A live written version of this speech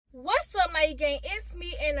What's up, my gang? It's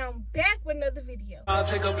me, and I'm back with another video. I'll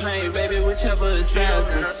take a plane, baby, whichever is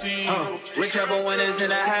faster. Whichever one is in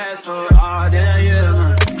the hassle.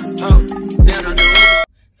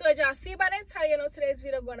 So as y'all see by that title, you know today's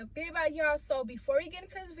video gonna be about y'all. So before we get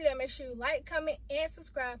into this video, make sure you like, comment, and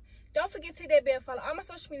subscribe. Don't forget to hit that bell. Follow all my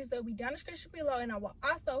social medias. They'll be down in the description below, and I will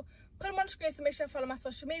also put them on the screen. So make sure you follow my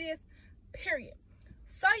social medias. Period.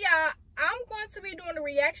 So y'all, I'm going to be doing a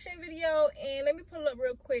reaction video, and let me pull it up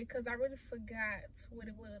real quick because I really forgot what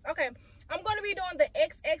it was. Okay, I'm going to be doing the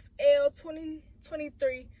XXL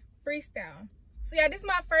 2023 freestyle. So yeah, this is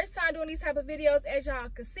my first time doing these type of videos, as y'all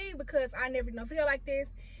can see, because I never did a video like this,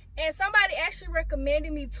 and somebody actually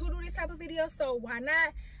recommended me to do this type of video, so why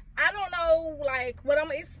not? I don't know like what I'm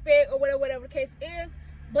gonna expect or whatever the case is,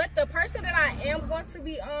 but the person that I am going to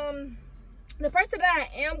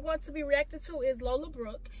be reacting to is Lola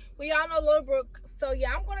Brooke. We all know Lola Brooke, so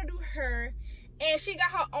yeah, I'm gonna do her, and she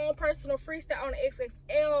got her own personal freestyle on the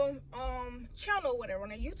XXL channel, whatever, on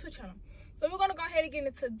the YouTube channel. So we're gonna go ahead and get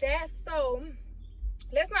into that. So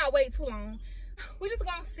let's not wait too long. We're just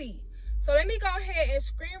gonna see. So let me go ahead and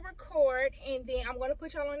screen record, and then I'm gonna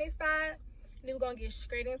put y'all on this side, and then we're gonna get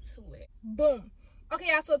straight into it. Boom. Okay,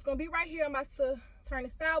 y'all, so it's gonna be right here. I'm about to turn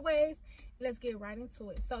it sideways. Let's get right into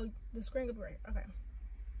it. So the screen will be right. Okay.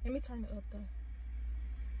 Let me turn it up though.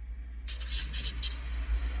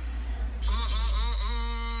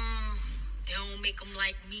 They don't make them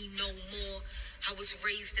like me no more. I was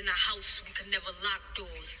raised in a house, we could never lock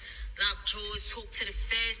doors. Lock drawers, talk to the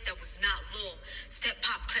feds, that was not law. Step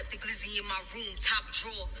pop, clap the glizzy in my room, top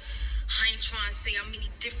drawer. I ain't trying to say I'm any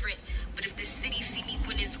different, but if the city see me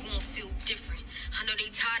win, it's gonna feel different. I know they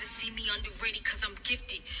tired to see me underrated cause I'm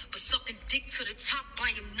gifted, but sucking dick to the top, I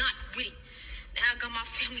am not with it. Now I got my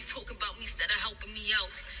family talking about me instead of helping me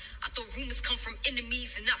out. I thought rumors come from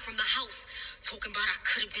enemies and not from the house. Talking about I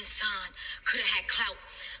could have been signed, could have had clout.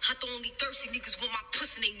 I thought only thirsty niggas want my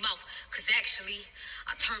pussy in their mouth. Cause actually,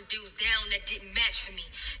 I turned deals down that didn't match for me.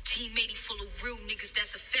 Team 80 full of real niggas,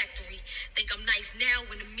 that's a factory. Think I'm nice now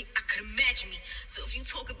when I could imagine me. So if you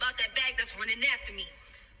talk about that bag that's running after me.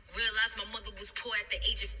 Realized my mother was poor at the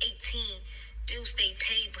age of 18. Bills stayed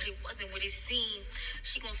paid, but it wasn't what it seemed.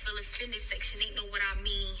 She gon' feel offended, section ain't know what I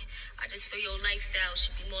mean. I just feel your lifestyle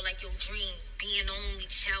should be more like your dreams. Being the only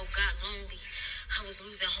child got lonely. I was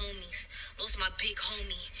losing homies, lost my big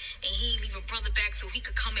homie, and he ain't leave a brother back so he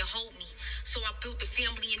could come and hold me. So I built a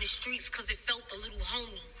family in the streets cause it felt a little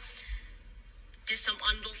homey. Did some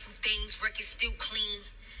unlawful things, record still clean.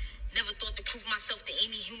 Never thought to prove myself to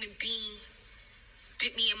any human being.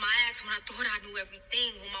 Bit me in my ass when I thought I knew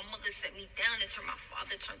everything. When my mother set me down and turned my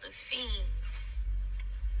father turned a fiend.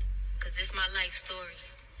 Cause this my life story.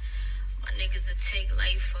 My niggas will take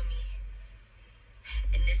life for me.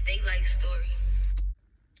 And this they life story.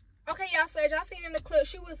 Okay, y'all, so as y'all seen in the clip,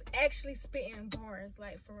 she was actually spitting bars,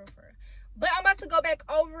 like for real, for real. But I'm about to go back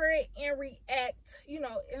over it and react. You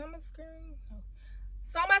know, am I on the screen? No.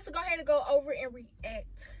 So I'm about to go ahead and go over and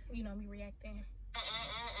react. You know, me reacting.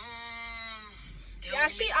 Yeah,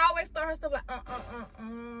 she always start her stuff like I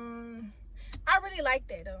really like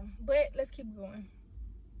that though, but let's keep going.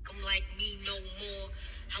 Come like me no more.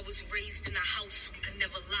 I was raised in a house we could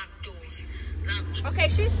never lock doors. Okay,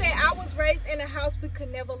 she said I was raised in a house we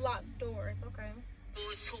could never lock doors. Okay.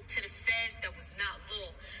 Doors talk to the feds, that was not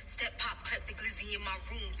law. Step pop, clap the glizzy in my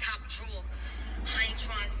room, top drawer. I ain't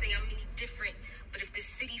trying to say I'm any different, but if the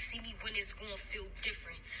city see me win, it's gonna feel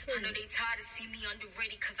different. I know they tired to see me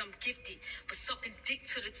underrated cause I'm gifted, but sucking dick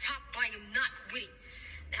to the top, I am not with it.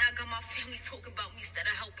 Now I got my family talking about me instead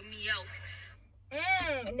of helping me out.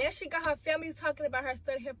 Now she got her family talking about her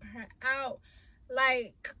instead of helping her out.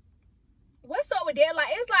 Like, what's up with that? Like,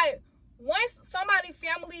 it's like once somebody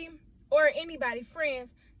family or anybody,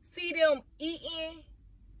 friends, see them eating,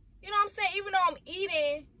 you know what I'm saying? Even though I'm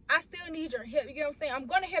eating, I still need your help. You get what I'm saying? I'm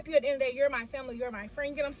going to help you at the end of the day. You're my family. You're my friend.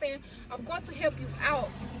 You get what I'm saying? I'm going to help you out.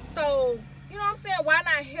 So, you know what I'm saying? Why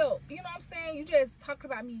not help? You know what I'm saying? You just talk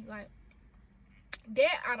about me like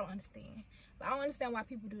that. I don't understand. I don't understand why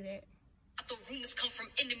people do that. I thought rumors come from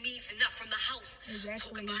enemies and not from the house.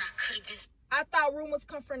 Exactly. Talking about I could have been. I thought rumors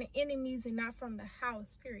come from the enemies and not from the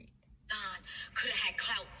house, period. Could have had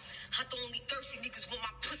clout. I thought only thirsty niggas want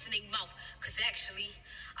my pussy in their mouth. Cause actually,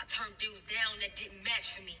 I turned deals down that didn't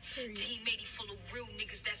match for me. Period. Team 80 full of real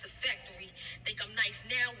niggas, that's a factory. Think I'm nice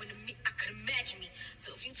now when I could imagine me.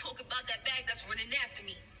 So if you talk about that bag that's running after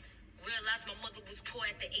me. Realized my mother was poor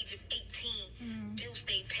at the age of 18. Bills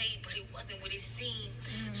stayed paid, but it wasn't what it seemed.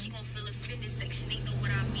 She gon' feel offended, section ain't know what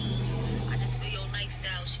I mean. I just feel your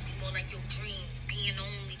lifestyle should be more like your dreams. Being the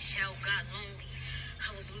only child got lonely.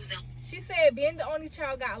 I was losing. She said being the only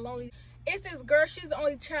child got lonely. It's this girl, she's the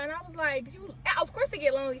only child. And I was like, of course they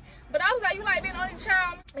get lonely. But I was like, you like being the only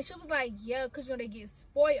child? And she was like, yeah, because, you know, they get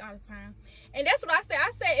spoiled all the time. And that's what I said.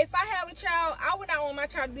 I said, if I have a child, I would not want my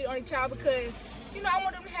child to be the only child because, you know, I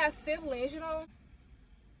want them to have siblings, you know.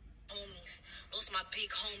 Homies. Lost my big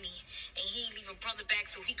homie. And he ain't leave a brother back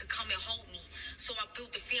so he could come and hold me. So I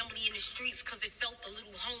built the family in the streets because it felt a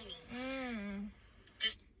little homey.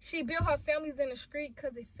 She built her families in the street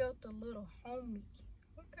because it felt a little homey.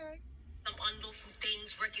 Okay. Some unlawful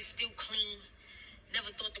things, record still clean. Never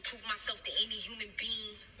thought to prove myself to any human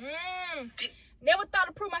being. Never thought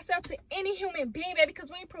to prove myself to any human being, baby, because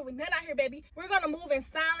we ain't proving nothing out here, baby. We're going to move in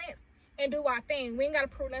silence and do our thing. We ain't got to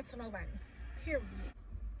prove nothing to nobody. Period.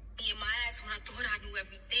 In my ass when I thought I knew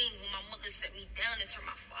everything. When my mother set me down and turned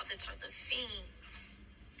my father to the fiend.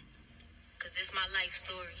 Because this my life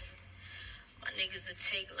story. My niggas will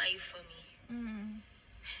take life for me.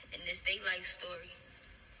 And this they life story.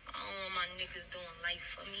 I don't want my niggas doing life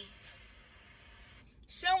for me.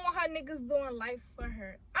 She don't want her niggas doing life for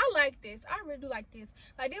her. I like this. I really do like this.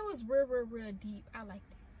 Like, it was real deep. I like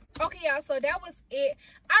this. Okay, y'all, so that was it.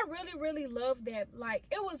 I really love that. Like,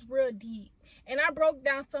 it was real deep. And I broke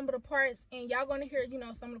down some of the parts, and y'all gonna hear, you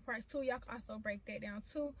know, some of the parts too. Y'all can also break that down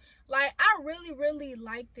too. Like, I really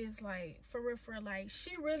like this. Like, for real, like,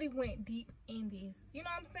 she really went deep in this. You know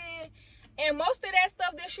what I'm saying? And most of that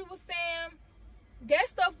stuff that she was saying, that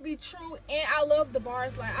stuff be true. And I love the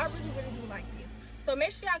bars. Like, I really do like this. So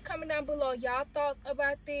make sure y'all comment down below y'all thoughts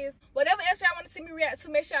about this. Whatever else y'all want to see me react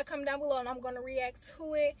to, make sure y'all comment down below and I'm gonna react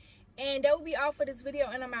to it. And that will be all for this video,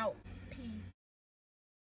 and I'm out.